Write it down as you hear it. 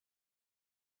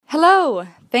Hello!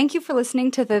 Thank you for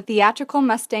listening to the Theatrical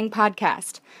Mustang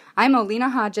Podcast. I'm Olina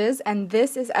Hodges, and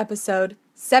this is episode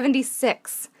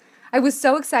 76. I was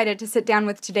so excited to sit down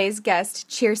with today's guest,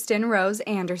 Kirsten Rose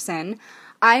Anderson.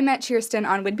 I met Kirsten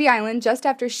on Whidbey Island just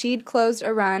after she'd closed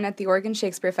a run at the Oregon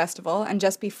Shakespeare Festival, and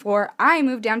just before I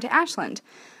moved down to Ashland.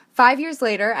 5 years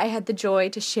later, I had the joy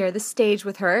to share the stage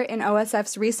with her in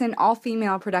OSF's recent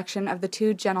all-female production of The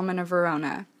Two Gentlemen of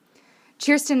Verona.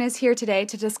 Kirsten is here today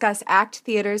to discuss ACT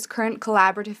Theater's current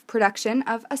collaborative production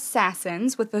of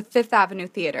Assassins with the Fifth Avenue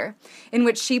Theater, in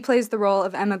which she plays the role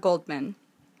of Emma Goldman.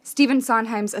 Stephen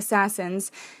Sondheim's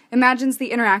Assassins imagines the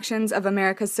interactions of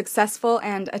America's successful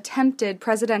and attempted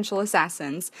presidential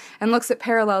assassins and looks at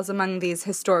parallels among these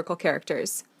historical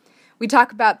characters. We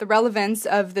talk about the relevance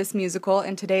of this musical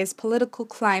in today's political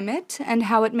climate and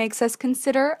how it makes us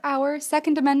consider our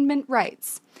Second Amendment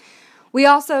rights. We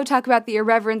also talk about the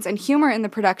irreverence and humor in the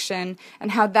production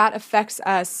and how that affects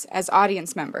us as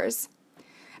audience members.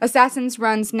 Assassins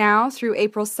runs now through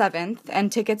April 7th,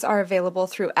 and tickets are available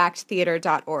through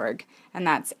acttheater.org, and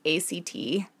that's ACT,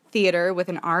 theater with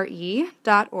an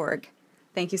RE.org.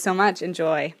 Thank you so much.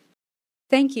 Enjoy.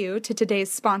 Thank you to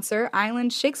today's sponsor,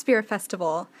 Island Shakespeare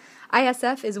Festival.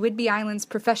 ISF is Whidbey Island's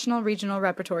professional regional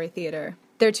repertory theater.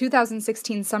 Their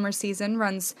 2016 summer season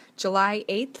runs July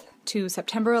 8th to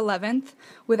September 11th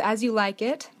with As You Like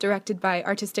It, directed by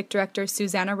artistic director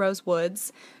Susanna Rose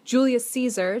Woods, Julius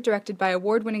Caesar, directed by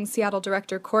award-winning Seattle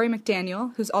director Corey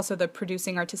McDaniel, who's also the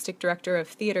producing artistic director of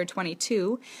Theater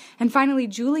 22, and finally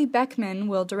Julie Beckman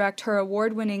will direct her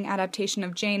award-winning adaptation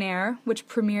of Jane Eyre, which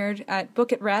premiered at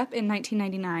Book It Rep in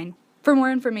 1999. For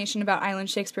more information about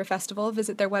Island Shakespeare Festival,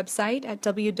 visit their website at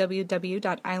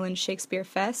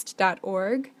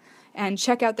www.islandshakespearefest.org and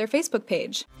check out their Facebook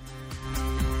page.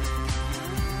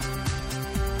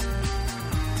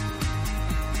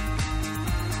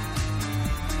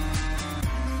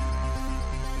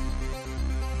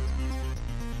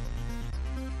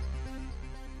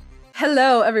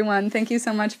 Hello, everyone. Thank you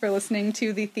so much for listening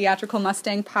to the Theatrical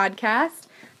Mustang Podcast.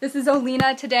 This is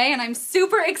Olina today, and I'm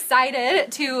super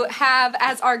excited to have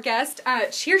as our guest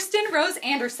Kirsten Rose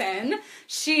Anderson.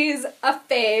 She's a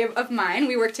fave of mine.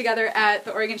 We worked together at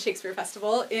the Oregon Shakespeare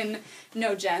Festival in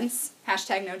No Gents,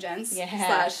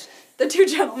 #NoGents, / The Two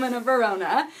Gentlemen of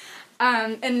Verona.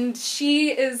 And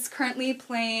she is currently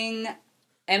playing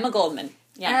Emma Goldman.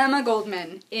 Yeah. Emma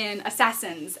Goldman in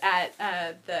Assassins at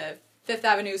the Fifth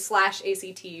Avenue /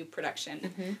 ACT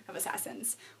production of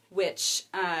Assassins, which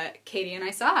Katie and I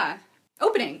saw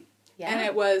opening. Yeah. And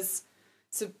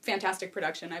it's a fantastic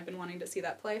production. I've been wanting to see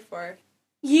that play for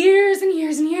years and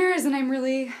years and years, and I'm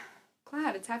really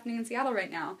glad it's happening in Seattle right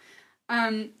now.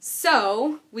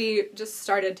 So we just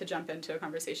started to jump into a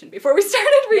conversation before we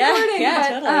started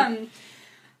recording.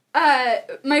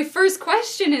 Totally. My first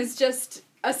question is just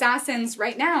Assassins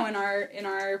right now in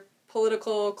our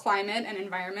political climate and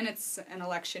environment. It's an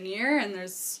election year, and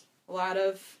there's a lot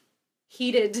of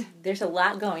heated... There's a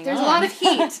lot going on. There's a lot of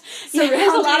heat.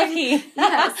 There's a lot of heat.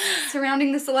 Yes,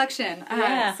 surrounding this election.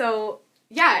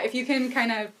 If you can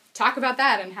kind of talk about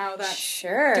that and how that...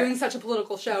 Sure. Doing such a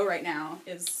political show right now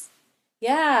is...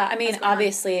 Yeah, I mean,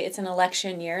 obviously it's an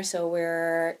election year, so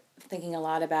we're thinking a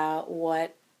lot about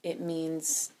what it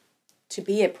means to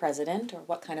be a president, or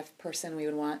what kind of person we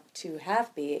would want to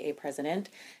have be a president.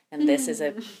 And this is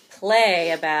a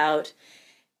play about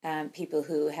people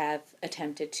who have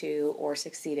attempted to or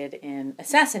succeeded in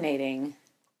assassinating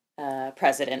a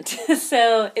president.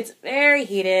 So it's very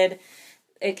heated.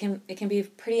 It can be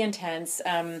pretty intense.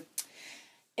 In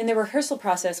the rehearsal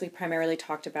process, we primarily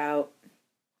talked about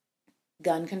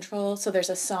gun control. So there's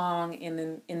a song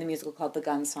in the musical called The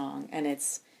Gun Song, and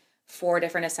it's 4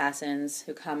 different assassins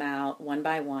who come out one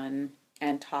by one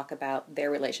and talk about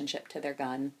their relationship to their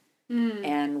gun.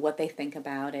 And what they think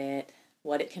about it,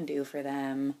 what it can do for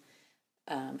them,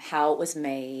 how it was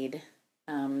made.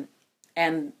 And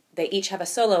they each have a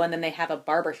solo, and then they have a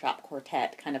barbershop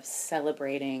quartet kind of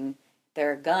celebrating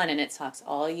their gun. And it talks,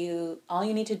 all you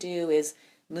need to do is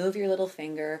move your little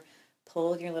finger,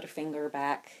 pull your little finger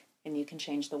back, and you can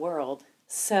change the world.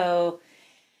 So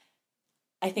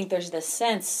I think there's this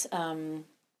sense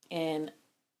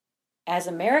as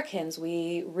Americans,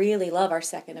 we really love our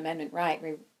Second Amendment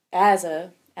right. As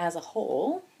a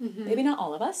whole, maybe not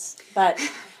all of us, but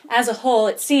as a whole,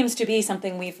 it seems to be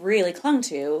something we've really clung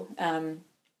to.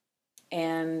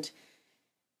 And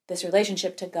this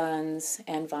relationship to guns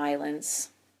and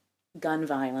violence, gun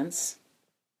violence,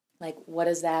 like what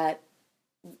does that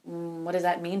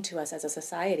mean to us as a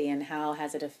society, and how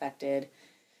has it affected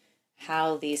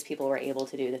how these people were able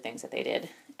to do the things that they did?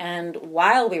 And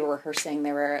while we were rehearsing,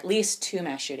 there were at least 2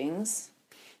 mass shootings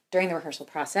during the rehearsal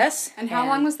process. And how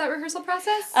long was that rehearsal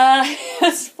process? It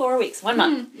was 4 weeks, 1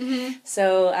 month. Mm-hmm.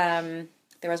 So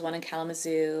there was one in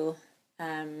Kalamazoo.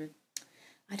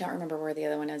 I don't remember where the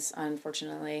other one is,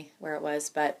 unfortunately, where it was.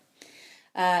 But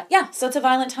so it's a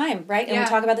violent time, right? And we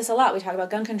talk about this a lot. We talk about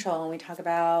gun control, and we talk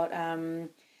about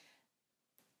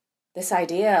this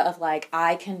idea of, like,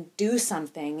 I can do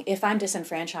something. If I'm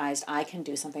disenfranchised, I can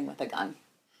do something with a gun.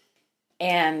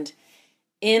 And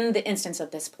in the instance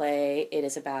of this play, it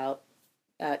is about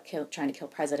trying to kill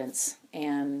presidents.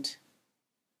 And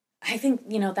I think,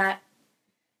 that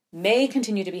may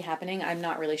continue to be happening. I'm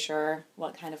not really sure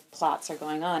what kind of plots are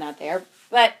going on out there.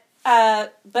 But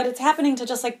it's happening to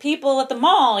just, like, people at the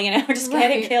mall, just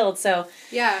getting killed. So,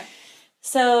 yeah.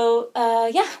 So,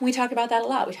 we talk about that a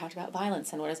lot. We talked about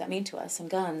violence and what does that mean to us, and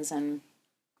guns. And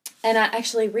I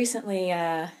actually recently,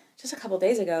 just a couple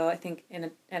days ago, I think,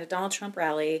 at a Donald Trump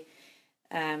rally,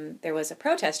 there was a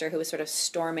protester who was sort of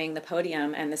storming the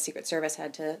podium, and the Secret Service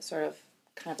had to sort of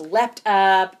kind of leapt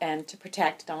up and to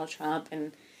protect Donald Trump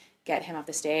and get him off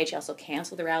the stage. He also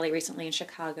canceled the rally recently in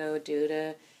Chicago due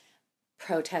to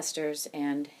protesters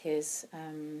and his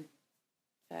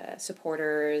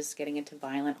supporters getting into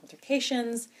violent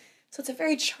altercations. So it's a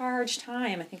very charged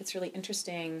time. I think it's really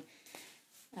interesting.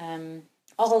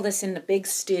 All of this in a big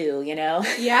stew,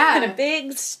 Yeah. in a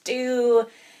big stew,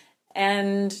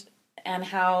 and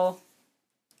how,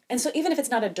 and so even if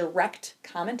it's not a direct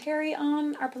commentary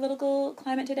on our political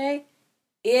climate today,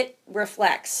 it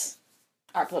reflects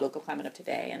our political climate of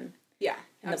today and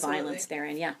the violence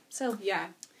therein. Yeah. So yeah,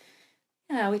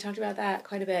 we talked about that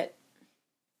quite a bit.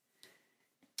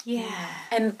 Yeah.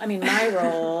 And I mean, my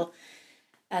role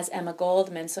as Emma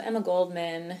Goldman. So Emma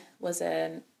Goldman was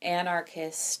an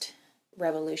anarchist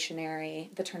revolutionary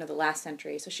at the turn of the last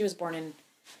century. So she was born in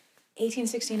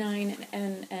 1869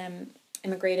 and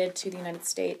immigrated to the United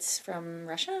States from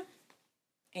Russia.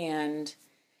 And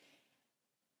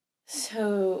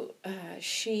so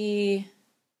she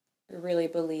really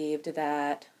believed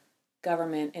that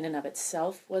government in and of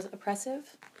itself was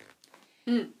oppressive.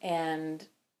 And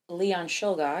Leon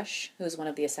Czolgosz, who was one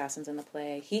of the assassins in the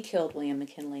play, he killed William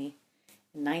McKinley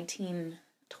in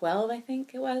 1912, I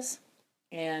think it was.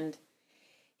 And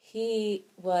he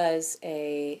was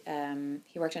he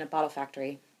worked in a bottle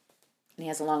factory. And he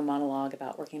has a long monologue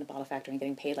about working in a bottle factory and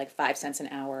getting paid like 5 cents an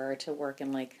hour to work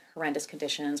in, like, horrendous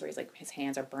conditions where he's like, his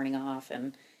hands are burning off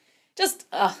and just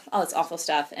all this awful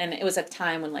stuff. And it was a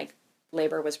time when, like,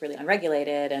 labor was really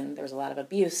unregulated and there was a lot of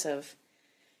abuse of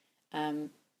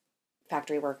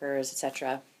factory workers,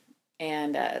 etc.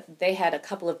 And they had a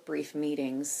couple of brief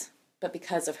meetings, but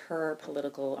because of her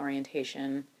political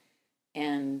orientation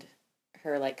and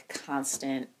her, like,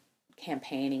 constant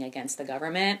campaigning against the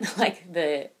government, like,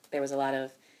 there was a lot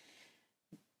of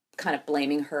kind of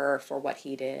blaming her for what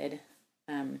he did.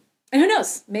 And who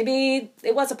knows? Maybe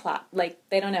it was a plot. Like,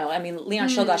 they don't know. I mean, Leon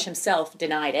Czolgosz himself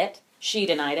denied it. She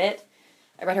denied it.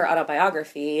 I read her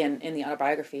autobiography, and in the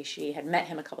autobiography, she had met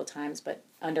him a couple times, but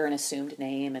under an assumed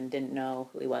name and didn't know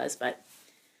who he was. But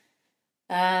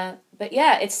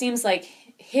yeah, it seems like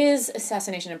his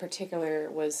assassination in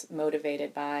particular was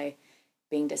motivated by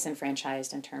being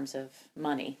disenfranchised in terms of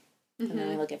money. And then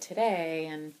we look at today,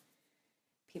 and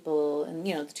people, and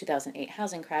the 2008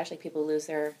 housing crash, like, people lose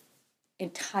their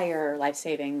entire life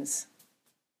savings,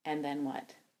 and then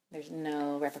what? There's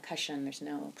no repercussion, there's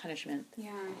no punishment.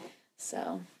 Yeah.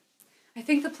 So I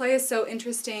think the play is so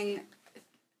interesting,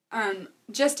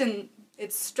 just in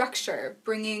its structure,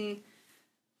 bringing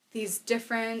these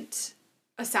different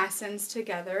assassins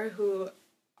together who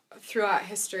throughout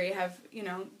history have,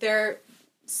 their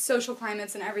social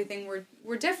climates and everything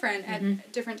were different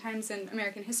at different times in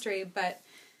American history, but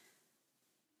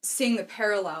seeing the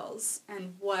parallels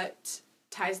and what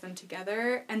ties them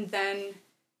together, and then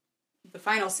the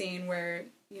final scene where,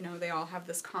 they all have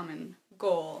this common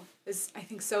goal is, I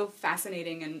think, so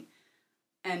fascinating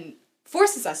and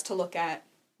forces us to look at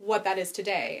what that is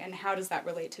today and how does that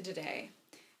relate to today.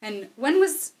 And when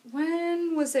was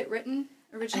it written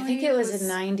originally? I think it was it's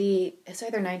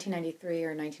either 1993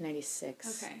 or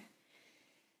 1996. Okay.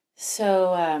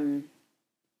 So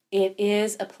it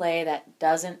is a play that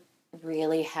doesn't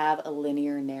really have a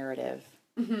linear narrative.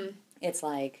 It's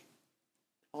like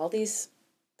all these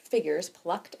figures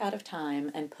plucked out of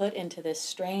time and put into this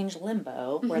strange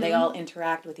limbo where they all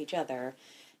interact with each other.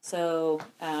 So,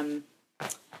 and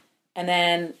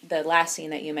then the last scene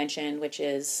that you mentioned, which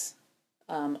is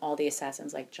all the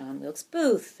assassins like John Wilkes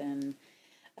Booth and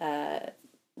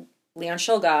Leon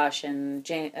Czolgosz and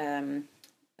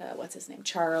what's his name,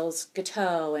 Charles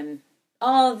Guiteau, and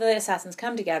all of the assassins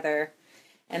come together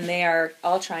and they are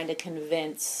all trying to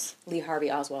convince Lee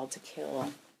Harvey Oswald to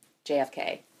kill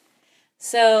JFK.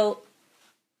 So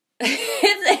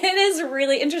it is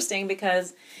really interesting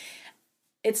because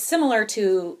it's similar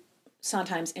to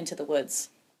Sondheim's Into the Woods.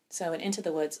 So in Into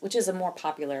the Woods, which is a more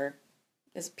popular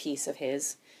piece of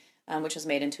his, which was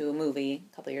made into a movie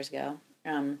a couple of years ago.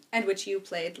 And which you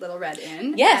played Little Red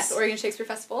in. Yes. At the Oregon Shakespeare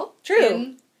Festival.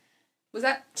 True. Was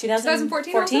that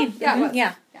 2014? 2014? Yeah, Mm-hmm. it was.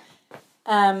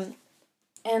 Yeah.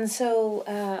 And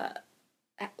so,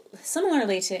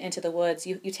 similarly to Into the Woods,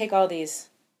 you take all these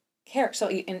characters. So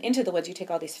in Into the Woods, you take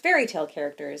all these fairy tale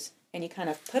characters and you kind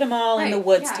of put them all in the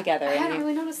woods together. I hadn't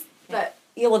really noticed that.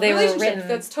 Yeah, well, they were written.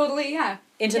 That's totally,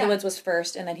 Into the Woods was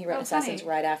first, and then he wrote Assassins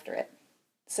right after it.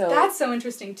 So that's so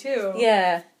interesting too.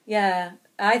 Yeah.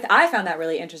 I found that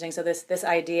really interesting. So this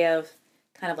idea of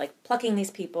kind of like plucking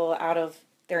these people out of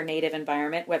their native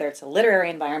environment, whether it's a literary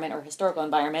environment or historical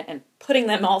environment, and putting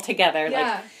them all together.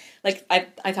 Yeah. Like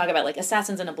I talk about like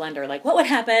assassins in a blender. Like, what would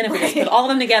happen if we just put all of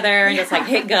them together and just like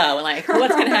hit go? And like,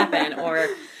 what's going to happen?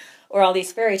 Or all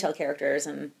these fairy tale characters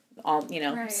and all,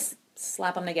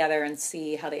 slap them together and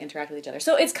see how they interact with each other.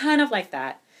 So it's kind of like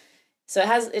that. So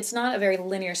it's not a very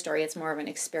linear story. It's more of an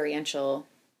experiential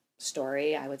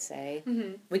story, I would say.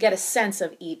 Mm-hmm. We get a sense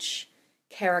of each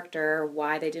character,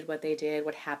 why they did what they did,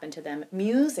 what happened to them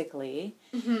musically.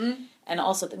 Mm-hmm. And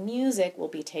also the music will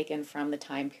be taken from the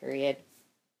time period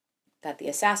that the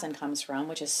assassin comes from,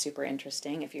 which is super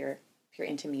interesting if you're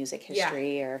into music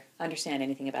history or understand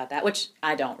anything about that, which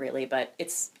I don't really, but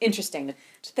it's interesting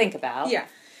to think about. Yeah.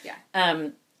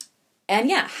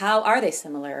 And how are they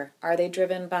similar? Are they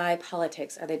driven by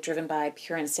politics? Are they driven by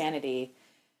pure insanity?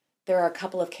 There are a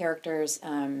couple of characters.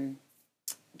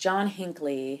 John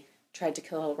Hinckley tried to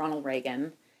kill Ronald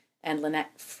Reagan, and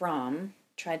Lynette Fromm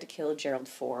tried to kill Gerald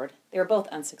Ford. They were both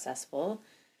unsuccessful.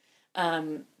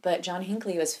 But John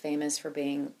Hinckley was famous for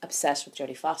being obsessed with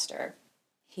Jodie Foster.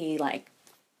 She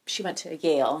went to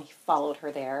Yale. He followed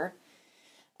her there.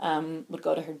 Would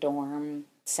go to her dorm,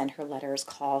 send her letters,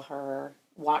 call her.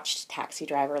 Watched Taxi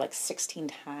Driver like 16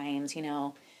 times.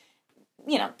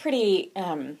 Pretty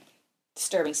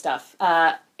disturbing stuff.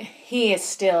 He is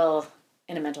still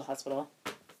in a mental hospital,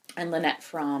 and Lynette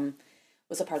Fromm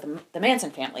was a part of the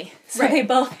Manson family. So they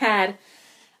both had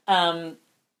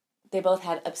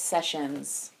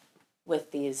obsessions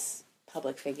with these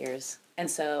public figures. And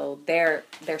so their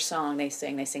song they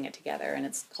sing it together, and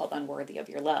it's called Unworthy of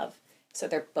Your Love. So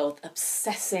they're both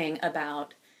obsessing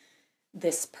about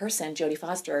this person, Jodie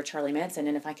Foster or Charlie Manson,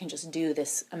 and if I can just do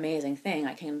this amazing thing,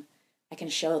 I can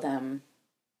show them,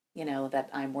 that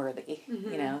I'm worthy,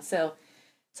 mm-hmm. So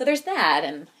there's that,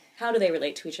 and how do they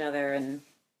relate to each other, and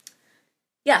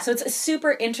so it's a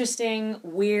super interesting,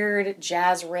 weird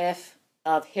jazz riff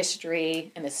of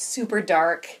history in this super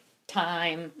dark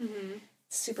time, mm-hmm.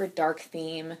 super dark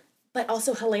theme, but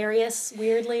also hilarious,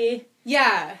 weirdly.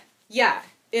 Yeah,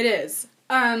 it is.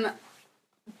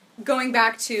 Going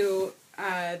back to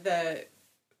the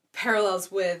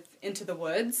parallels with Into the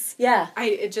Woods,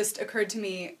 it just occurred to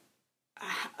me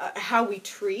how we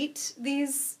treat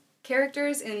these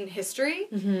characters in history,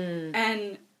 mm-hmm.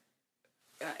 and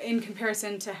in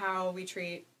comparison to how we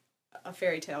treat a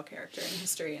fairy tale character in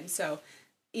history. And so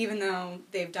even though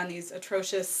they've done these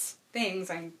atrocious things,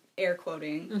 I'm air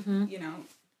quoting, mm-hmm.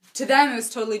 To them it was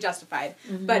totally justified.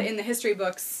 Mm-hmm. But in the history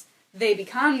books, they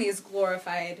become these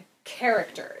glorified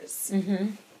characters.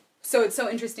 Mm-hmm. So it's so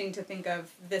interesting to think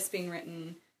of this being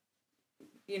written,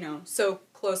 so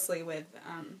closely with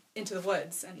Into the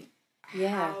Woods and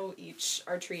how each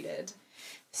are treated.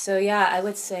 So I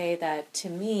would say that to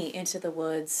me, Into the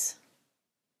Woods,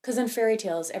 because in fairy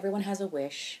tales, everyone has a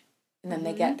wish, and then mm-hmm.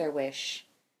 they get their wish,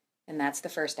 and that's the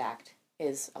first act,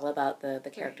 is all about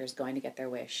the characters going to get their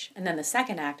wish. And then the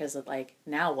second act is like,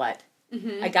 now what?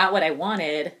 Mm-hmm. I got what I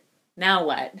wanted, now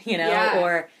what?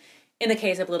 Or in the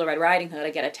case of Little Red Riding Hood, I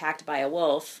get attacked by a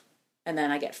wolf, and then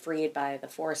I get freed by the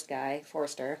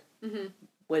Forster, mm-hmm.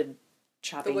 wood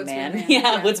chopping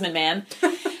man. Woodsman man.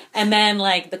 And then,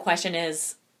 the question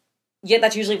is,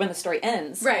 that's usually when the story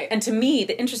ends. Right. And to me,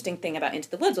 the interesting thing about Into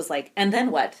the Woods was and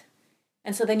then what?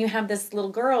 And so then you have this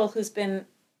little girl who's been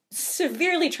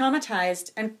severely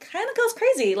traumatized and kind of goes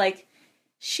crazy.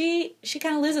 She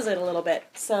kind of loses it a little bit.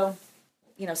 So,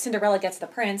 Cinderella gets the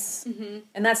prince, mm-hmm.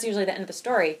 and that's usually the end of the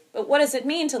story. But what does it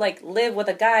mean to, live with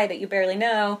a guy that you barely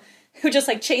know who just,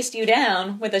 chased you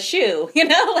down with a shoe? What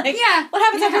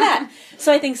happens after that?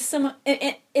 So I think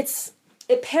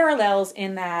it parallels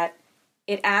in that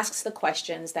it asks the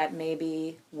questions that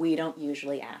maybe we don't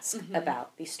usually ask mm-hmm.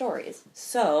 about these stories.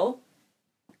 So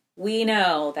we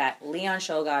know that Leon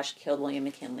Czolgosz killed William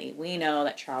McKinley. We know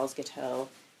that Charles Guiteau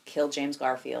killed James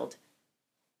Garfield.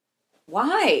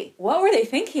 Why? What were they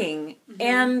thinking? Mm-hmm.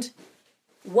 And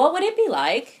what would it be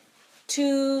like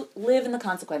to live in the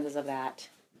consequences of that?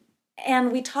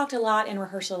 And we talked a lot in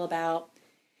rehearsal about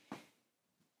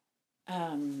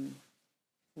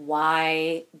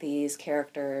why these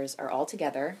characters are all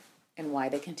together and why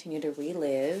they continue to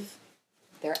relive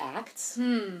their acts.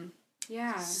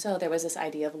 Yeah. So there was this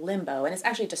idea of limbo, and it's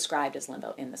actually described as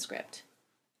limbo in the script.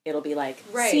 It'll be like,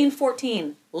 scene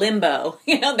 14, limbo.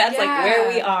 That's like where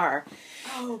we are.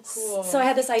 Oh, cool. So I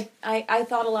had this, I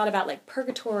thought a lot about like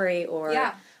purgatory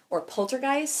or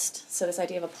poltergeist. So this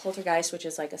idea of a poltergeist, which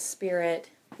is like a spirit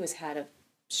who has had a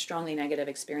strongly negative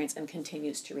experience and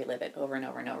continues to relive it over and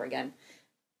over and over again.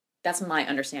 That's my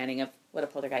understanding of what a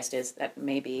poltergeist is. That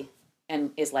may be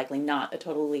and is likely not a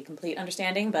totally complete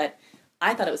understanding, but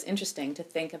I thought it was interesting to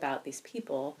think about these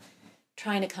people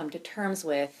trying to come to terms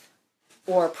with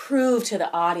or prove to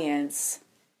the audience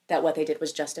that what they did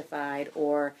was justified,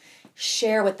 or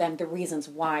share with them the reasons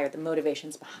why or the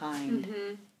motivations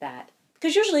behind that.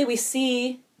 Because usually we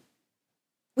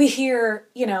hear,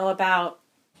 about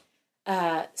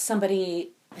somebody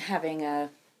having a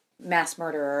mass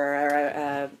murder or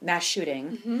a mass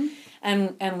shooting,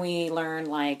 and we learned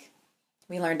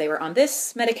they were on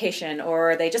this medication,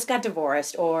 or they just got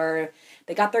divorced, or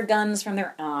they got their guns from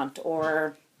their aunt,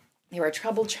 or they were a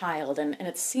troubled child, and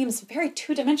it seems very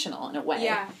two-dimensional in a way.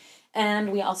 Yeah.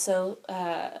 And we also,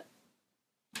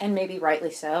 and maybe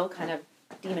rightly so, kind of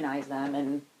demonize them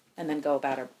and then go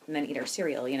about and then eat our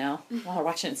cereal, while we're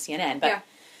watching CNN. But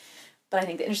I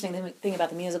think the interesting thing about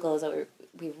the musical is that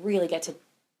we really get to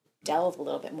delve a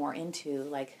little bit more into,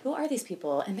 like, who are these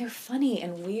people? And they're funny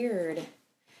and weird.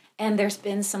 And there's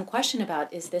been some question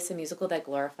about, is this a musical that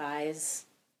glorifies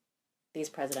these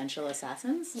presidential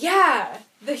assassins? Yeah,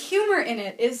 the humor in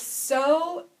it is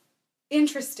so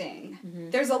interesting.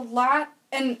 There's a lot,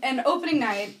 and opening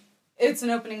night, it's an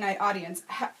opening night audience.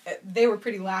 They were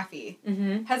pretty laughy.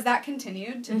 Has that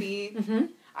continued to be?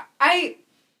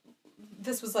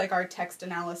 This was like our text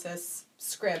analysis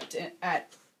script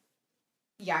at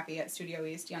Yappy at Studio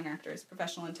East, Young Actors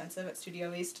Professional Intensive at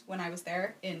Studio East when I was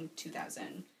there in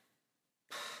 2000.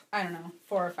 I don't know,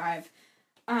 4 or 5.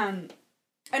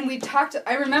 And we talked,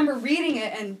 I remember reading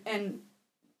it, and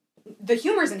the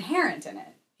humor's inherent in it.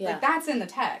 Yeah. Like, that's in the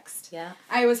text. Yeah.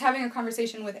 I was having a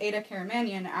conversation with Ada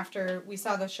Karamanian after we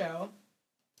saw the show,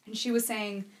 and she was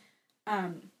saying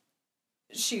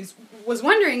she was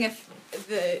wondering if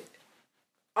the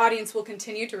audience will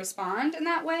continue to respond in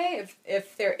that way,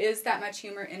 if there is that much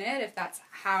humor in it, if that's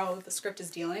how the script is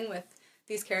dealing with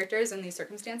these characters and these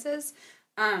circumstances.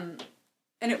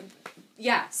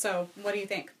 So what do you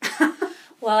think?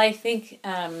 Well, I think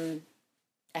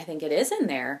it is in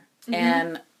there.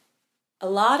 And a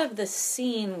lot of the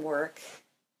scene work,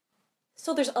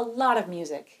 so there's a lot of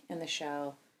music in the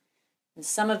show. And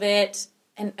some of it,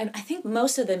 and I think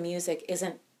most of the music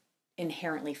isn't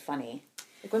inherently funny.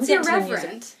 Like when it's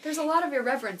irreverent. There's a lot of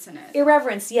irreverence in it.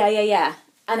 Irreverence, yeah.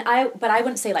 But I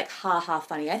wouldn't say like ha-ha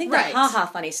funny. I think the ha-ha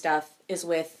funny stuff is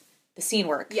with the scene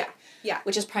work. Yeah.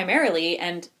 Which is primarily,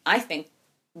 and I think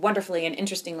wonderfully and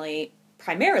interestingly,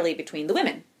 primarily between the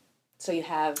women. So you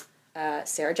have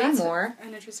Sarah Jane Moore.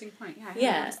 An interesting point. Yeah, I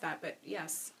hadn't noticed that, but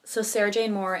yes. So Sarah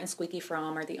Jane Moore and Squeaky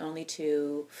Fromm are the only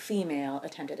 2 female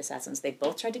attempted assassins. They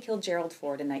both tried to kill Gerald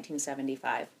Ford in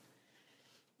 1975.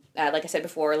 Like I said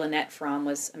before, Lynette Fromm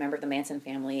was a member of the Manson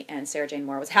family, and Sarah Jane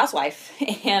Moore was a housewife.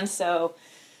 And so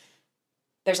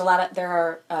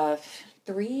there are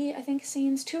 3, I think,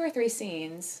 scenes, 2 or 3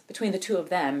 scenes between the 2 of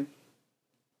them.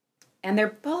 And they're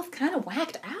both kind of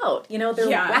whacked out. They're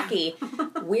wacky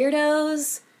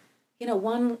weirdos.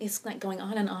 One is like going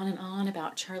on and on and on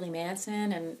about Charlie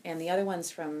Manson, and the other one's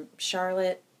from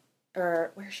Charlotte,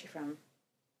 or where is she from?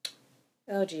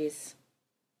 Oh, geez.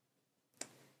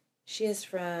 She is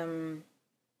from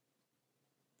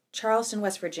Charleston,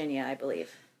 West Virginia, I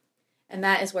believe. And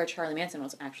that is where Charlie Manson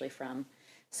was actually from.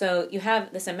 So you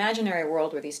have this imaginary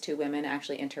world where these 2 women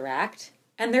actually interact,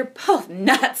 and they're both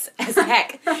nuts as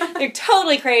heck. They're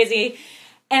totally crazy.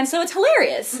 And so it's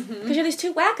hilarious, because you have these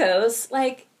 2 wackos,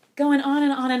 like, going on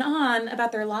and on and on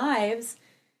about their lives,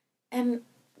 and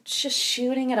just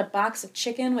shooting at a box of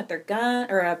chicken with their gun,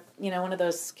 or one of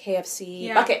those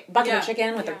KFC bucket of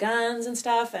chicken with their guns and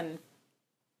stuff, and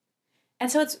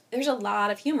so there's a lot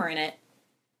of humor in it,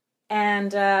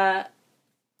 and the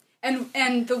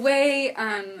way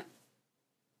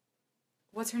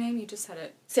what's her name? You just said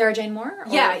it. Sarah Jane Moore.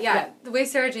 Yeah. The way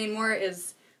Sarah Jane Moore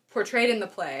is portrayed in the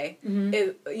play,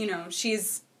 is,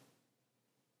 she's.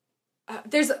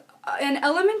 There's an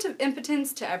element of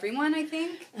impotence to everyone, I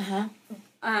think.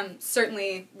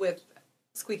 Certainly with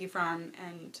Squeaky Fromm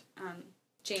and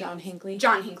John Hinckley.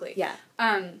 John Hinckley. Yeah.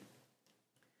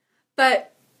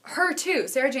 But her too,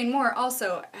 Sarah Jane Moore,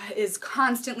 also is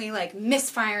constantly like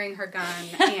misfiring her gun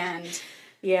and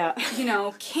yeah, you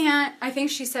know, I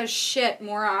think she says shit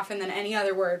more often than any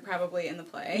other word probably in the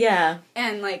play. Yeah.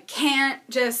 And like can't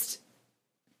just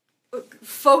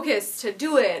focus to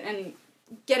do it and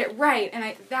get it right.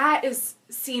 And that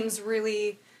seems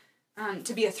really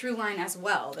to be a through line as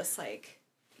well. This like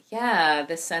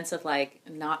this sense of like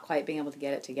not quite being able to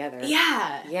get it together.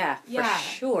 Yeah, for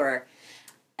sure.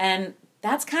 And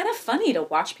that's kind of funny to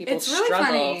watch people really struggle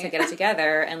funny. to get it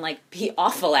together and like be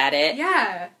awful at it.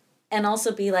 Yeah. And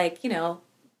also be like, you know,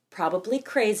 probably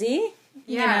crazy.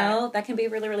 Yeah. You know, that can be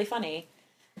really, really funny.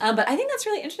 But I think that's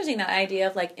really interesting, that idea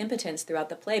of like impotence throughout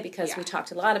the play, because we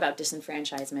talked a lot about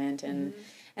disenfranchisement and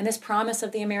this promise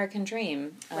of the American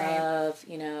dream of,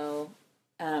 you know,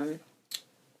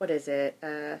 what is it?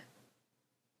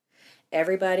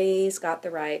 Everybody's got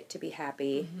the right to be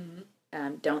happy.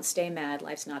 Don't stay mad.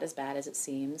 Life's not as bad as it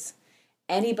seems.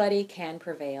 Anybody can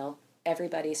prevail.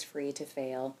 Everybody's free to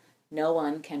fail. No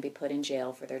one can be put in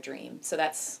jail for their dream. So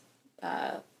that's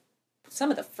some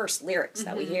of the first lyrics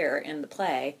that we hear in the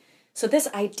play. So this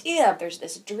idea of there's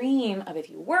this dream of if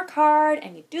you work hard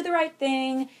and you do the right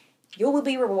thing, you will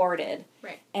be rewarded.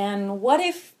 Right. And what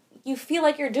if you feel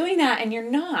like you're doing that and you're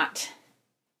not?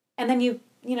 And then you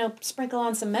know, sprinkle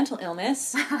on some mental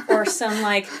illness or some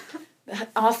like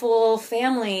awful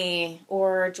family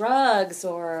or drugs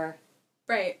or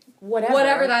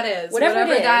whatever that is, whatever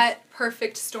that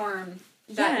perfect storm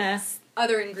that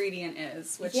other ingredient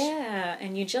is, which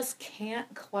and you just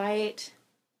can't quite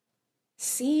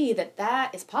see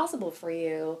that is possible for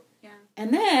you.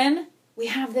 And then we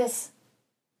have this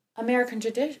American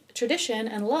tradition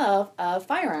and love of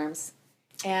firearms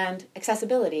and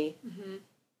accessibility.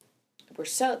 They're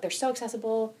so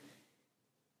accessible.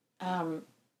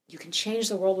 You can change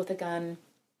the world with a gun.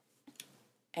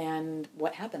 And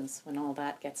what happens when all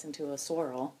that gets into a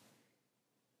swirl,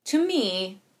 to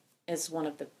me, is one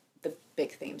of the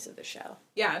big themes of the show.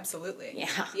 Yeah, absolutely.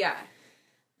 Yeah.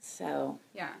 So.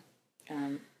 Yeah.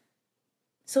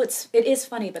 So it is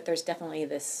funny, but there's definitely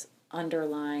this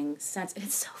underlying sense. And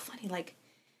it's so funny, like,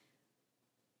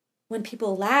 when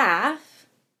people laugh,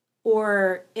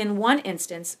 or in one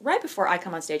instance, right before I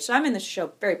come on stage, so I'm in the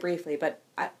show very briefly, but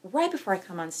right before I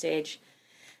come on stage,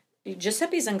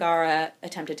 Giuseppe Zangara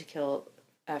attempted to kill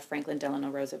Franklin Delano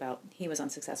Roosevelt. He was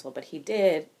unsuccessful, but he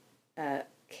did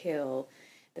kill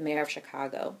the mayor of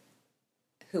Chicago,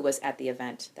 who was at the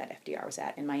event that FDR was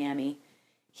at in Miami.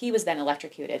 He was then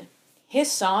electrocuted.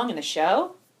 His song in the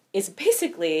show is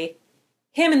basically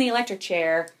him in the electric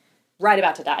chair, right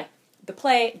about to die.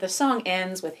 The song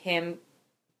ends with him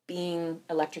being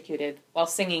electrocuted while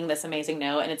singing this amazing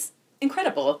note, and it's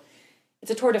incredible.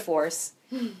 It's a tour de force.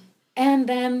 And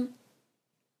then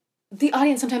the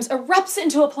audience sometimes erupts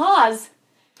into applause.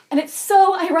 And it's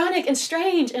so ironic and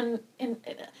strange, and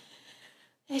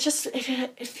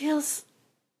it feels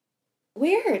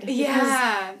weird.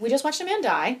 Yeah. We just watched a man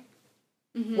die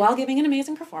while giving an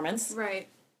amazing performance. Right.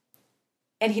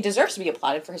 And he deserves to be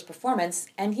applauded for his performance,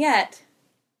 and yet,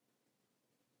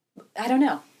 I don't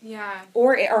know. Yeah.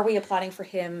 Or are we applauding for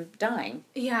him dying?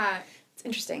 Yeah. It's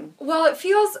interesting. Well, it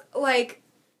feels like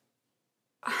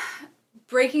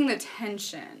breaking the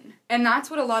tension. And that's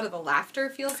what a lot of the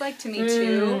laughter feels like to me,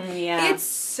 too. Yeah. It's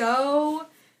so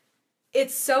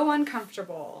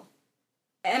uncomfortable.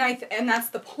 And that's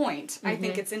the point. I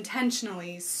think it's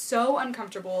intentionally so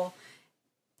uncomfortable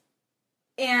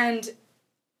and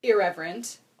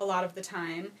irreverent a lot of the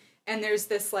time. And there's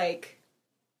this, like,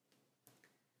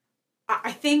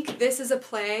 I think this is a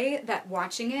play that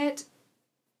watching it,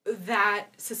 that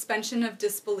suspension of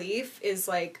disbelief is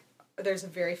like, there's a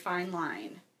very fine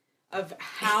line of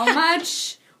how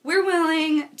much we're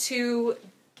willing to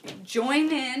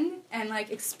join in and like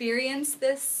experience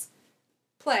this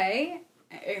play,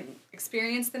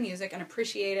 experience the music and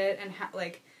appreciate it,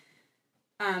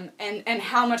 and and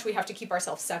how much we have to keep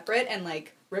ourselves separate and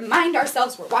like remind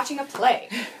ourselves we're watching a play.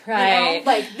 Right. You know?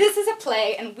 Like, this is a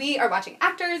play and we are watching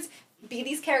actors be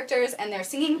these characters and they're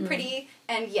singing pretty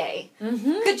and yay.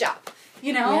 Good job.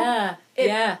 You know?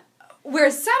 Yeah.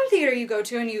 Whereas some theater you go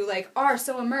to and you like are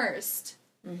so immersed.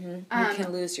 You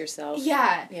can lose yourself.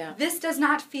 Yeah. This does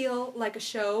not feel like a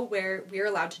show where we're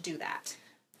allowed to do that.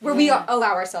 Where we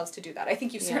allow ourselves to do that. I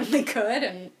think you certainly could,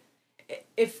 and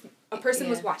if a person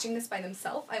was watching this by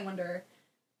themselves, I wonder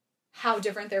how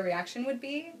different their reaction would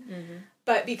be.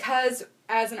 But because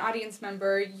as an audience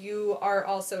member, you are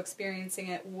also experiencing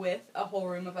it with a whole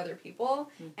room of other people,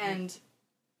 and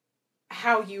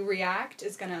how you react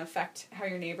is going to affect how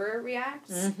your neighbor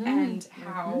reacts, and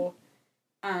how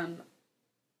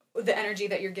the energy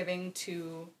that you're giving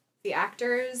to the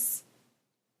actors.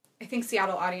 I think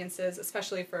Seattle audiences,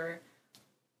 especially for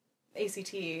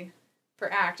ACT,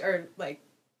 for ACT, are like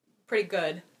pretty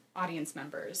good audience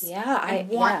members. Yeah, I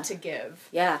want to give.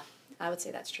 Yeah, I would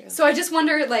say that's true. So I just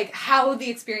wonder, like, how the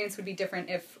experience would be different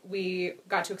if we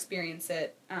got to experience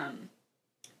it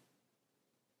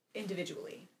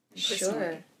individually.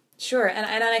 Sure.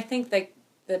 And I think that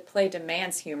the play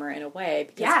demands humor in a way,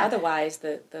 because otherwise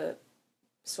the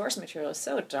source material is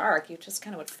so dark, you just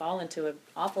kind of would fall into an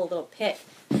awful little pit.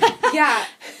 Yeah,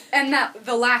 and that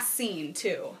the last scene,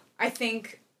 too. I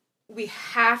think we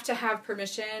have to have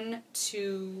permission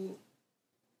to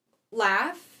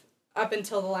laugh up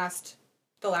until the last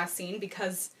scene,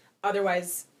 because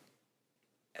otherwise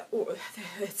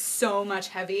it's so much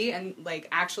heavy, and, like,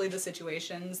 actually the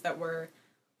situations that we're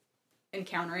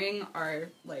encountering are,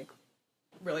 like,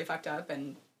 really fucked up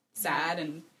and sad,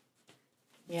 and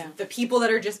the people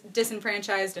that are just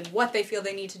disenfranchised and what they feel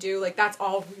they need to do, like, that's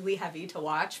all really heavy to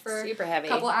watch for super heavy. A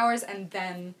couple hours, and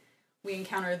then we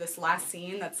encounter this last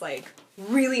scene that's, like,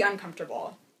 really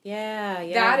uncomfortable. Yeah.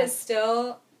 That is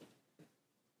still...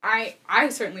 I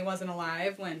certainly wasn't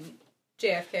alive when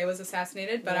JFK was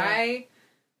assassinated, but I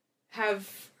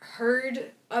have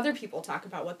heard other people talk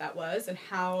about what that was and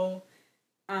how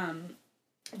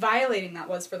violating that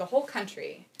was for the whole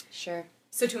country. Sure.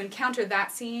 So to encounter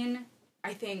that scene,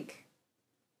 I think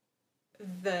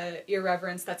the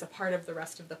irreverence that's a part of the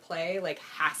rest of the play, like,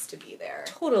 has to be there.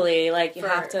 Totally. Like, you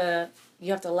have to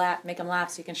laugh, make them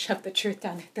laugh so you can shove the truth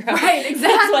down their throat. Right, exactly.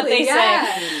 That's what they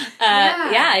say.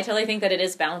 Yeah, I totally think that it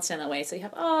is balanced in that way. So you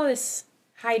have all this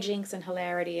hijinks and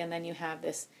hilarity, and then you have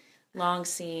this long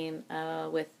scene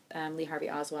with Lee Harvey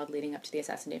Oswald leading up to the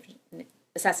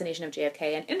assassination of JFK.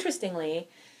 And interestingly,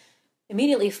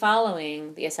 immediately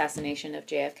following the assassination of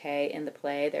JFK in the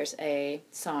play, there's a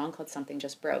song called Something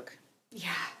Just Broke.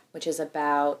 Yeah. Which is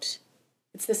about,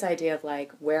 it's this idea of,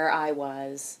 like, where I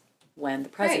was when the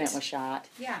president was shot.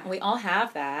 Yeah. And we all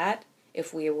have that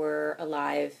if we were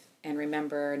alive and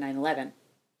remember 9/11.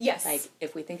 Yes. Like,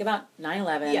 if we think about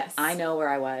 9/11, I know where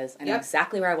I was. I know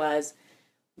exactly where I was,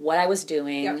 what I was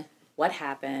doing, what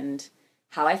happened,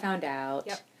 how I found out,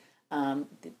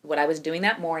 what I was doing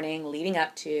that morning leading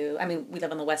up to. I mean, we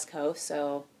live on the West Coast,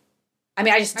 so... I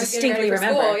mean, I just distinctly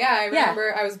remember. School. Yeah, I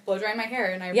remember I was blow-drying my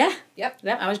hair, and I... Yep,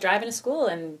 I was driving to school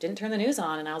and didn't turn the news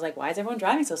on, and I was like, why is everyone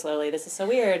driving so slowly? This is so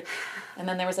weird. And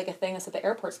then there was, like, a thing that said the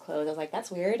airport's closed. I was like,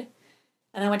 that's weird. And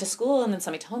then I went to school, and then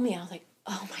somebody told me, and I was like,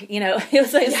 oh my... it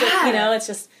was like, it's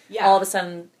just all of a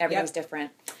sudden, everything's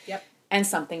different. Yep. And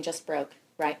something just broke,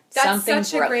 right? That's something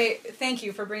such broke. a great... Thank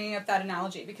you for bringing up that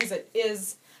analogy, because it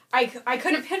is... I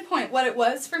couldn't pinpoint what it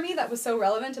was for me that was so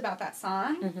relevant about that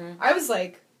song. Mm-hmm. I was,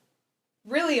 like...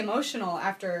 really emotional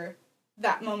after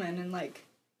that moment, and, like,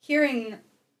 hearing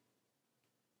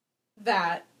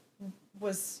that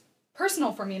was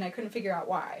personal for me, and I couldn't figure out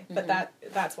why. But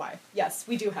that's why. Yes,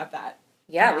 we do have that.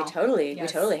 Yeah, now. we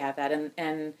totally have that.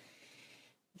 And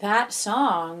that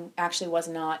song actually was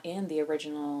not in the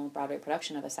original Broadway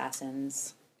production of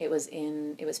Assassins. It was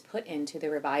put into the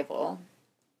revival,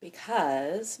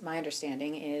 because my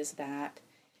understanding is that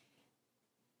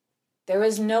there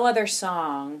was no other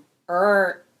song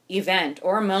or event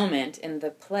or moment in the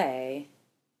play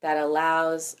that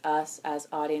allows us as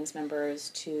audience members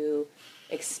to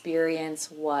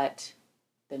experience what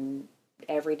the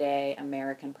everyday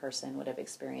American person would have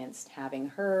experienced, having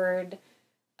heard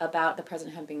about the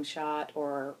president having been shot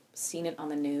or seen it on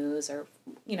the news, or,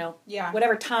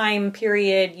 whatever time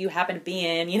period you happen to be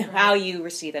in, how you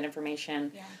receive that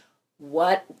information. Yeah.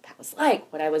 What that was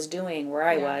like, what I was doing, where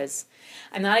I was.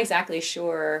 I'm not exactly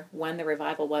sure when the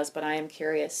revival was, but I am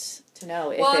curious to know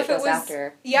if it was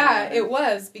after. Yeah, it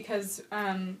was, because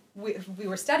we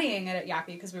were studying it at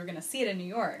Yappie because we were going to see it in New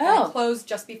York. Oh. And it closed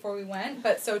just before we went,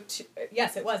 but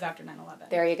yes, it was after 9/11.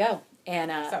 There you go.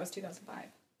 And so that was 2005.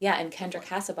 Yeah, and Kendra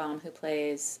Kassebaum, who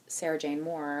plays Sarah Jane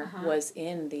Moore, was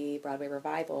in the Broadway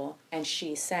revival, and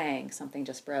she sang Something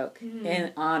Just Broke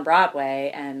on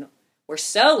Broadway, and we're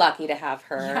so lucky to have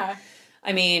her. Yeah.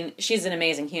 I mean, she's an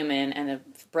amazing human and a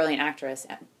brilliant actress,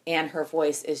 and her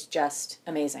voice is just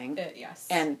amazing. Yes.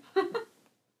 And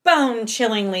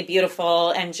bone-chillingly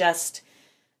beautiful and just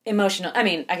emotional. I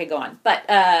mean, I could go on. But,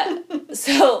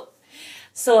 so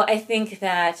I think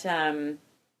that...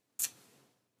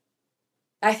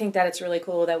 it's really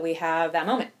cool that we have that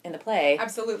moment in the play.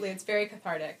 Absolutely, it's very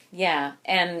cathartic. Yeah,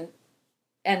 and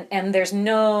there's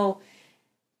no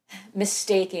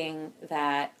mistaking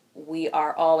that we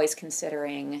are always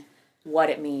considering what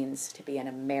it means to be an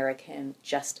American,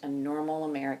 just a normal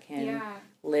American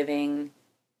living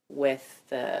with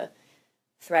the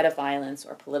threat of violence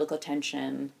or political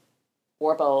tension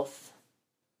or both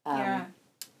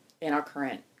in our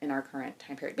current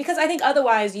time period. Because I think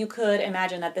otherwise you could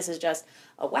imagine that this is just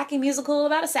a wacky musical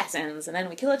about assassins, and then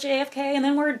we kill a JFK, and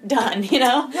then we're done, you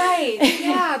know? Right,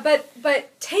 yeah,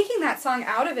 but taking that song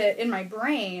out of it in my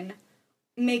brain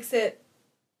makes it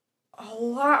a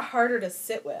lot harder to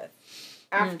sit with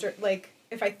after, like,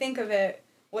 if I think of it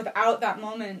without that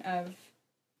moment of,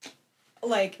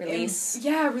 like... Release.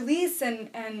 Release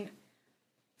and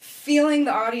feeling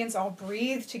the audience all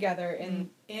breathe together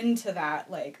into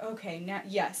that, like, okay, now,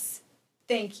 yes,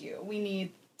 thank you. We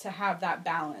need to have that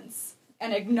balance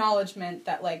and acknowledgement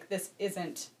that, like, this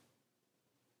isn't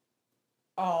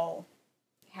all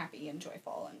happy and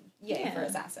joyful and yay for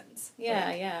assassns.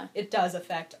 Yeah. It does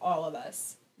affect all of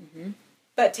us. Mm-hmm.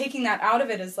 But taking that out of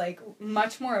it is, like,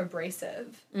 much more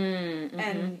abrasive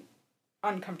and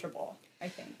uncomfortable, I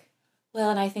think. Well,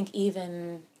 and I think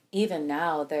even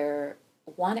now,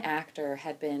 one actor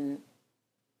had been,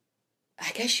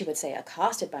 I guess you would say,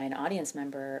 accosted by an audience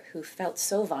member who felt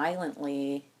so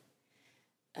violently,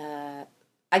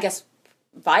 I guess,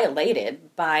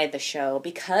 violated by the show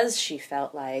because she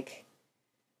felt like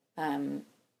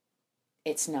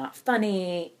it's not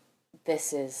funny,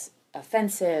 this is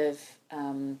offensive,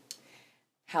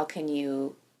 how can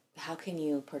you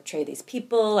portray these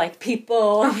people like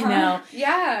people, you know?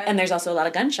 Yeah. And there's also a lot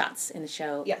of gunshots in the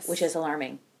show, which is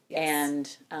alarming.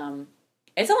 Yes. And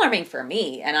it's alarming for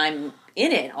me, and I'm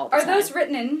in it all the time. Are those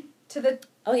written in to the...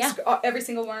 Oh, yeah. Every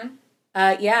single one?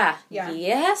 Yeah.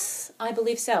 Yes, I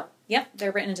believe so. Yep,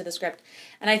 they're written into the script.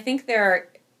 And I think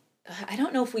I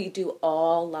don't know if we do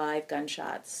all live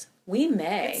gunshots. We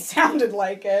may. It sounded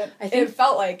like it. It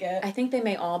felt like it. I think they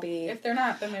may all be. If they're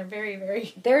not, then they're very,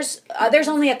 very... There's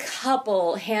only a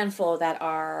handful that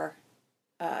are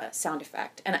sound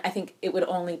effect. And I think it would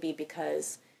only be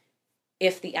because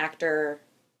if the actor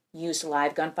used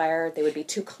live gunfire, they would be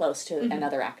too close to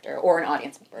another actor or an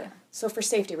audience member. Yeah. So for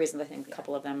safety reasons, I think a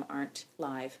couple of them aren't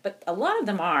live. But a lot of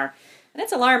them are. And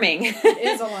it's alarming. It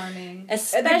is alarming.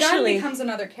 Especially... The gun becomes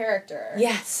another character.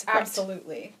 Yes.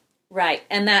 Absolutely. Right.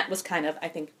 And that was kind of, I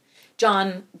think,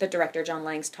 the director, John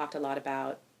Langs, talked a lot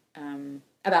about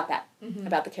that,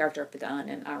 about the character of the gun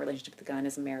and our relationship with the gun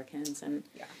as Americans. And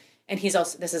he's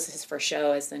also, this is his first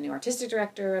show as the new artistic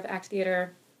director of ACT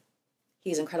Theater.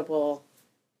 He's incredible.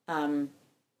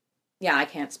 I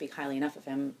can't speak highly enough of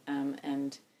him.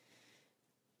 And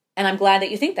I'm glad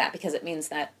that you think that, because it means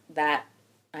that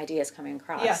idea is coming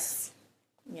across. Yes.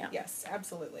 Yeah. Yes,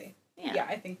 absolutely. Yeah. Yeah,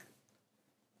 I think,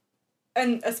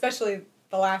 and especially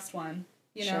the last one,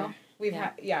 you know, we've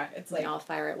had, it's like... They all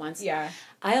fire at once. Yeah.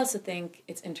 I also think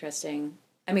it's interesting,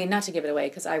 I mean, not to give it away,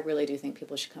 because I really do think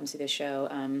people should come see this show.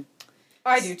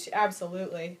 I do too,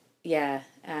 absolutely. Yeah,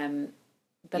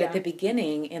 but at the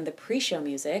beginning, in the pre-show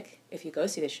music, if you go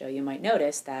see the show, you might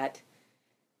notice that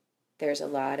there's a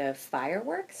lot of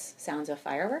fireworks, sounds of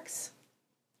fireworks,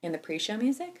 in the pre-show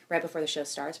music, right before the show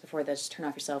starts, before the turn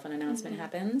off your cell phone announcement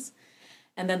happens.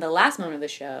 And then the last moment of the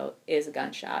show is a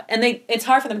gunshot. And it's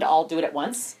hard for them to all do it at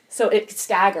once, so it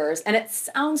staggers, and it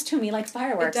sounds to me like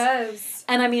fireworks. It does.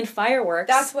 And I mean, fireworks...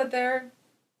 That's what they're...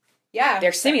 Yeah.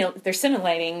 They're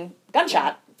simulating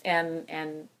gunshot.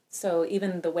 And so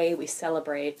even the way we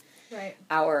celebrate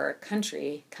our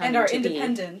country and our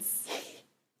independence.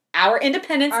 Our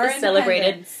independence is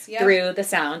celebrated through the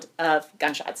sound of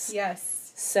gunshots. Yes.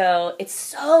 So it's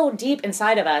so deep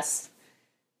inside of us.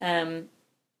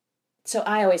 So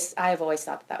I've always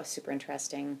thought that was super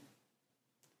interesting.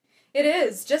 It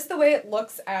is. Just the way it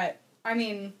looks at, I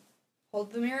mean,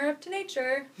 hold the mirror up to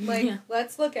nature. Like,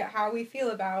 let's look at how we feel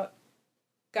about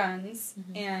guns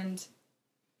and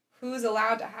who's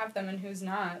allowed to have them and who's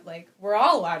not. Like, we're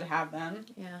all allowed to have them.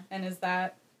 Yeah. And is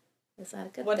that a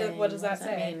good thing? What does that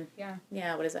say? Mean? Yeah.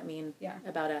 Yeah, what does that mean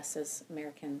about us as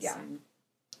Americans?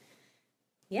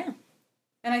 Yeah.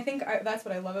 And I think that's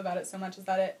what I love about it so much, is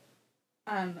that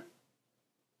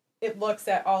it looks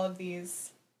at all of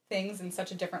these things in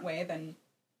such a different way than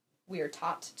we are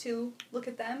taught to look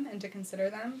at them and to consider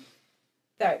them,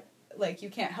 that, like, you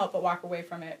can't help but walk away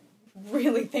from it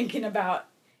really thinking about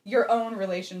your own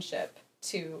relationship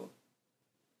to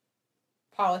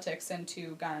politics and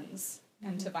to guns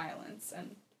and to violence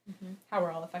and how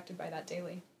we're all affected by that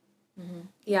daily.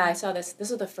 Yeah, I saw this. This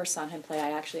was the first Sondheim play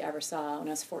I actually ever saw when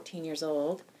I was 14 years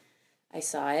old. I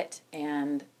saw it,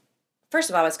 and first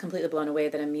of all, I was completely blown away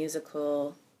that a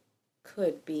musical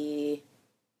could be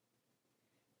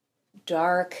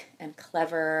dark and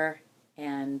clever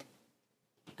and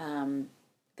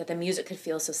that the music could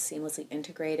feel so seamlessly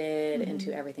integrated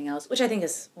into everything else, which I think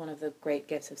is one of the great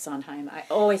gifts of Sondheim. I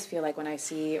always feel like when I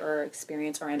see or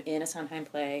experience or am in a Sondheim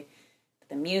play,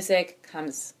 the music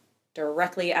comes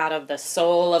directly out of the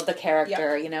soul of the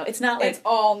character. Yep. You know, it's not like... It's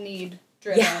all need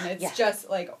driven. Yeah, It's just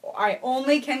like, I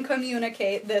only can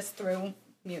communicate this through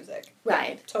music.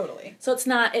 Right. Yeah, totally. So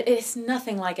it's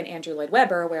nothing like an Andrew Lloyd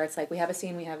Webber where it's like, we have a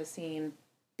scene,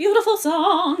 beautiful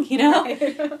song, you know,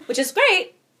 Right. which is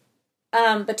great.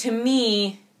 But to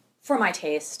me, for my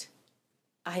taste,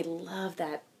 I love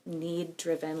that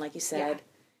need-driven, like you said,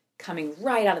 coming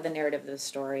right out of the narrative of the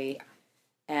story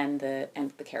and the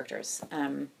characters.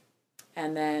 And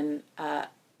then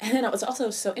it was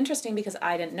also so interesting because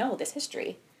I didn't know this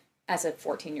history as a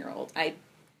 14-year-old. I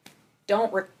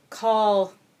don't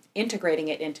recall integrating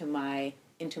it into my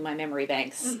memory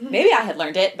banks. Mm-hmm. Maybe I had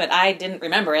learned it, but I didn't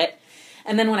remember it.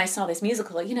 And then when I saw this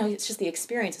musical, you know, it's just the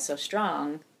experience is so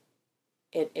strong.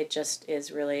 It just is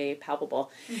really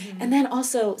palpable. Mm-hmm. And then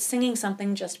also singing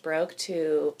Something Just Broke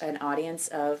to an audience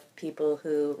of people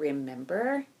who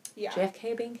remember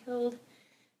JFK being killed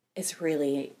is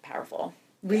really powerful.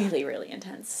 Really, really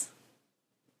intense.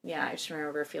 Yeah, I just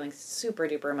remember feeling super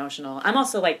duper emotional. I'm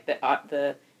also like the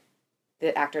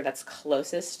actor that's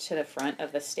closest to the front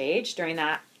of the stage during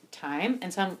that time,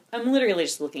 and so I'm literally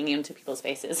just looking into people's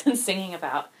faces and singing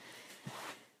about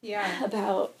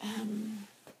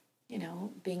you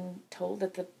know, being told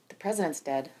that the president's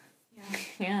dead.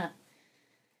 Yeah.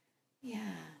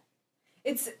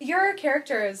 It's, your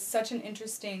character is such an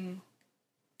interesting,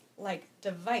 like,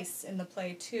 device in the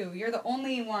play too. You're the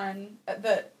only one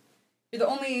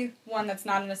that's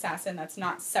not an assassin that's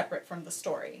not separate from the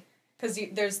story, because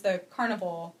there's the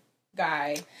carnival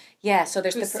guy. Yeah, so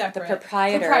there's the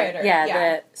proprietor.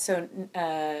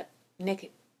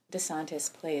 Nick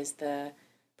DeSantis plays the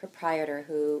proprietor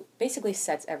who basically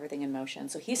sets everything in motion.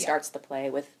 So he starts the play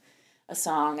with a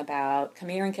song about come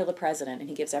here and kill the president, and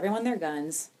he gives everyone their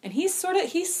guns, and he's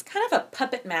kind of a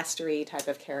puppet mastery type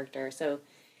of character. So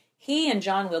he and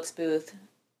John Wilkes Booth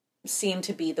seem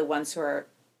to be the ones who are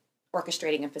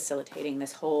orchestrating and facilitating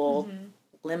this whole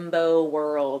limbo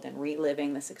world and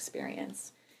reliving this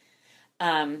experience.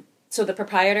 So the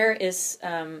proprietor is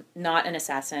not an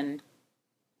assassin,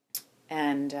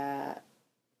 and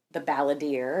the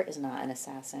balladeer is not an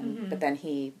assassin, but then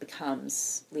he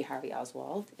becomes Lee Harvey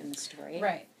Oswald in the story.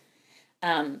 Right.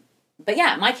 But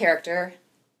yeah, my character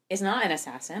is not an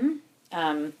assassin.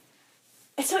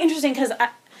 It's so interesting because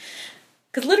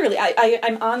literally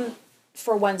I'm on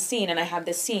for one scene, and I have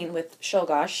this scene with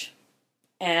Czolgosz,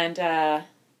 and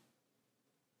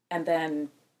then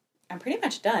I'm pretty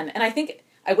much done. And I think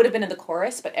I would have been in the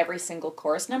chorus, but every single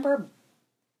chorus number,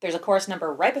 there's a chorus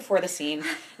number right before the scene, and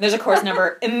there's a chorus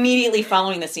number immediately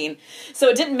following the scene. So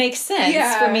it didn't make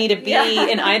sense for me to be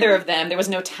in either of them. There was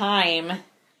no time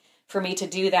for me to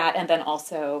do that and then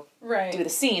also do the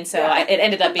scene. So it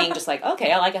ended up being just like, okay,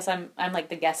 well, I guess I'm like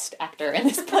the guest actor in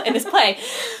this play,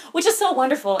 which is so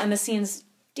wonderful. And the scene's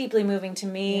deeply moving to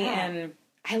me, and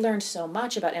I learned so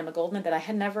much about Emma Goldman that I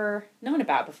had never known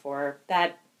about before.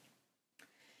 That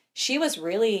she was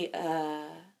really an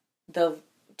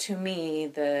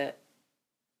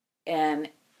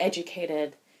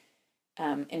educated,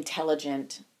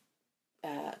 intelligent,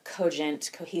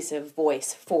 cogent, cohesive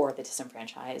voice for the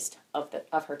disenfranchised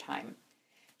of her time.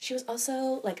 She was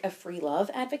also like a free love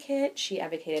advocate. She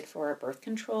advocated for birth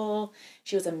control.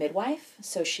 She was a midwife,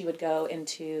 so she would go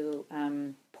into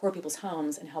poor people's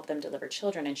homes and help them deliver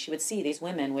children, and she would see these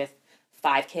women with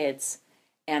 5 kids,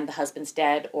 and the husband's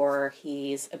dead, or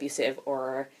he's abusive,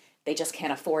 or they just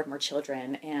can't afford more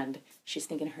children, and she's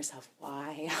thinking to herself,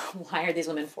 why are these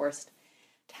women forced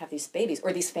to have these babies,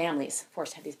 or these families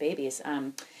forced to have these babies?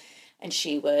 And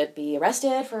she would be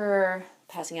arrested for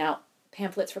passing out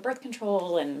pamphlets for birth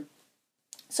control, and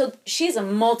so she's a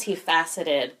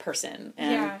multifaceted person.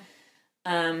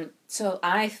 And so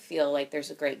I feel like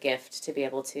there's a great gift to be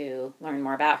able to learn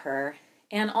more about her,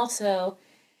 and also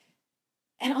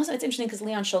it's interesting because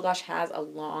Leon Czolgosz has a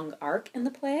long arc in the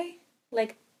play.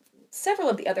 Like, several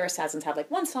of the other assassins have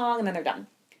like one song and then they're done.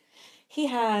 He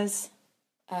has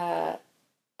a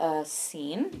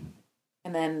scene,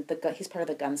 and then he's part of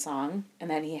the gun song, and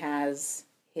then he has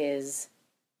his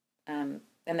and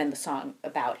then the song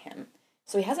about him.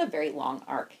 So he has a very long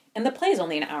arc, and the play is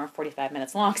only an hour and 45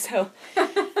 minutes long. So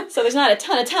there's not a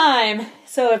ton of time.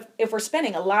 So if we're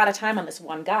spending a lot of time on this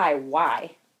one guy,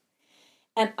 why?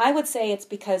 And I would say it's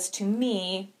because, to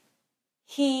me,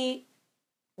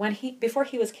 before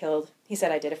he was killed, he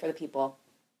said, I did it for the people.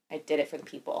 I did it for the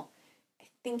people. I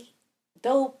think,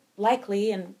 though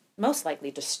likely and most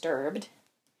likely disturbed,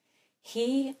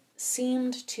 he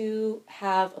seemed to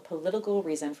have a political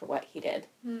reason for what he did.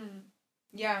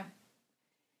 Yeah.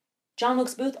 John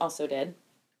Wilkes Booth also did.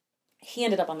 He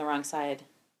ended up on the wrong side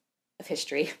of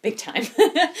history, big time.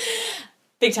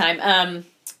 Big time.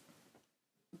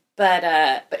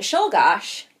 But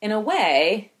Czolgosz, in a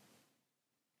way,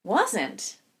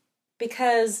 wasn't.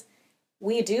 Because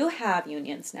we do have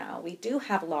unions now. We do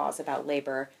have laws about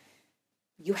labor.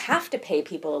 You have to pay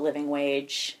people a living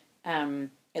wage,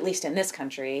 at least in this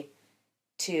country,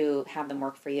 to have them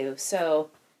work for you.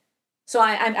 So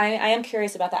I am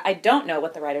curious about that. I don't know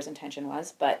what the writer's intention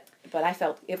was, but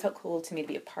it felt cool to me to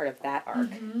be a part of that arc.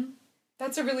 Mm-hmm.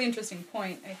 That's a really interesting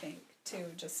point, I think, too.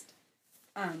 Just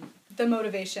the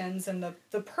motivations and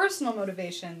the personal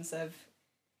motivations of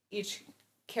each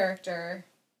character,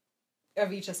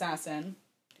 of each assassin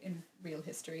in real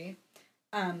history.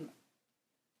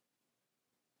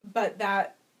 But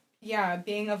that, yeah,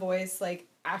 being a voice, like,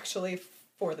 actually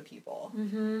for the people.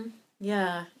 Mm-hmm.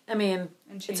 Yeah. I mean,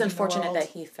 it's unfortunate that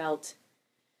he felt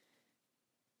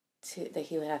that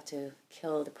he would have to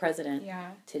kill the president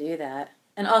to do that.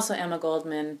 And also Emma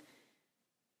Goldman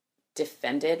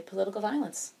defended political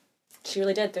violence. She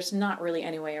really did. There's not really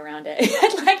any way around it.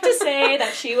 I'd like to say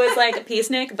that she was like a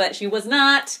peacenik, but she was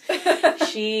not.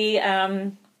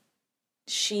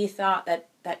 She thought that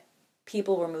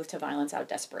people were moved to violence out of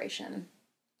desperation,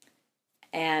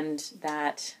 and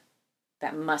that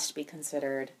must be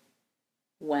considered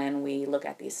when we look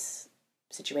at these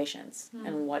situations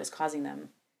and what is causing them.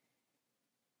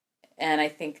 And I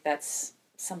think that's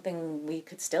something we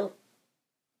could still,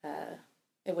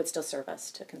 it would still serve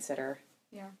us to consider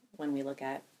when we look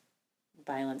at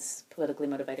violence, politically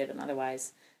motivated and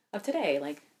otherwise, of today.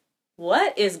 Like,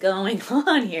 what is going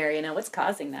on here? You know, what's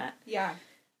causing that? Yeah.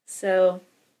 So,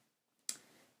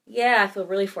 yeah, I feel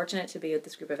really fortunate to be with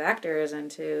this group of actors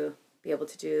and to be able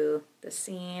to do the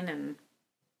scene. And,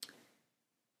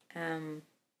 and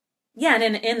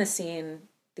in the scene,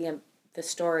 the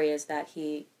story is that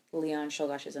Leon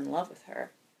Czolgosz is in love with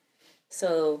her.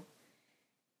 So,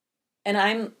 and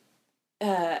I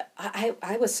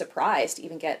was surprised to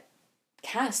even get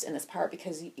cast in this part,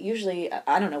 because usually,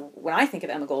 I don't know, when I think of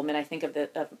Emma Goldman, I think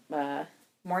of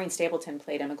Maureen Stapleton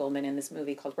played Emma Goldman in this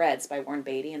movie called Reds by Warren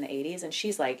Beatty in the 80s, and she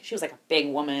was like a big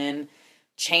woman,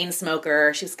 chain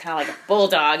smoker. She was kind of like a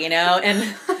bulldog, you know,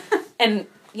 and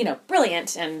you know,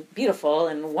 brilliant and beautiful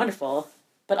and wonderful.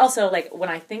 But also, like, when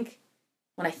I think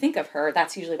of her,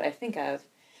 that's usually what I think of.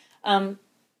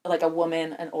 Like a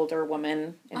woman, an older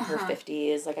woman in her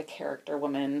 50s, like a character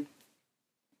woman,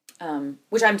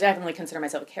 which I'm definitely consider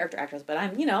myself a character actress, but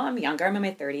I'm younger, I'm in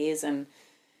my 30s,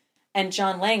 and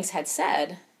John Langs had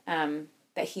said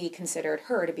that he considered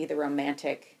her to be the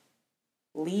romantic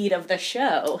lead of the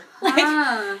show. Like,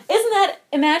 isn't that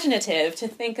imaginative to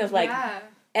think of, like,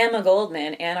 Emma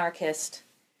Goldman, anarchist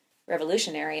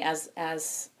revolutionary,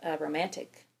 as a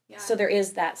romantic? Yeah. So there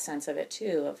is that sense of it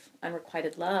too, of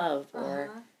unrequited love, or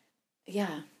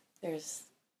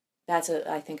that's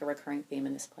I think a recurring theme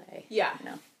in this play. Yeah, you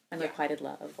know, unrequited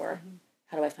love, or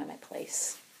how do I find my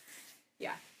place?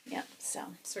 Yeah, yeah. So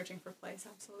searching for place,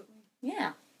 absolutely.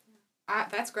 Yeah,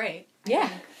 that's great. Yeah.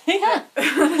 This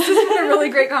has been a really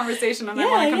great conversation, and I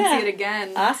want to come see it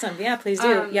again. Awesome. Yeah, please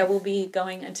do. We'll be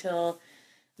going until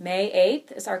May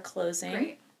 8th is our closing.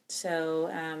 Great.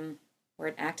 So we're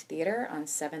at ACT Theater on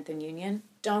 7th and Union.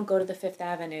 Don't go to the Fifth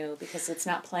Avenue, because it's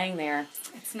not playing there.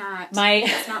 It's not.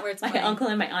 It's not where it's playing. My uncle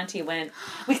and my auntie went.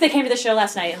 They came to the show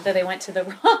last night, and they went to the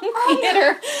wrong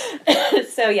theater. No.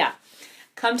 So yeah,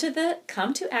 come to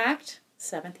ACT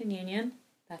 7th and Union.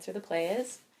 That's where the play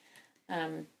is.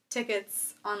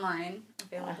 Tickets online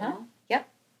available. Yep.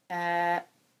 I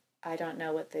don't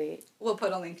know what We'll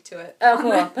put a link to it. Oh,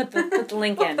 cool. Put the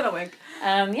link in. We'll put a link.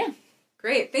 Yeah.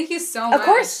 Great. Thank you so much. Of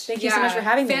course. Thank you so much for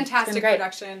having me. Fantastic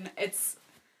production. It's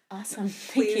awesome.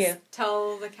 Thank you. Please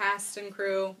tell the cast and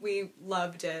crew we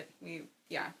loved it.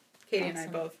 Katie and I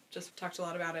both just talked a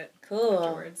lot about it. Cool.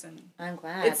 Afterwards, and I'm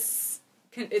glad. It's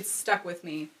stuck with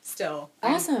me still.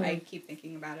 Awesome. I keep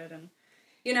thinking about it, and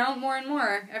more and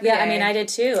more every day. I mean, I did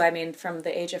too. I mean, from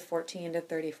the age of 14 to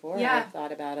 34, I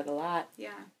thought about it a lot. Yeah.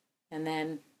 And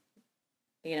then,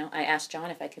 I asked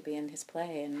John if I could be in his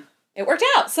play, and it worked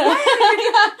out. So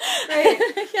Great.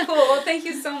 Cool. Well, thank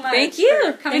you so much. Thank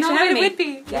you. For coming Thanks for having me. Whitby.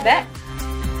 You bet.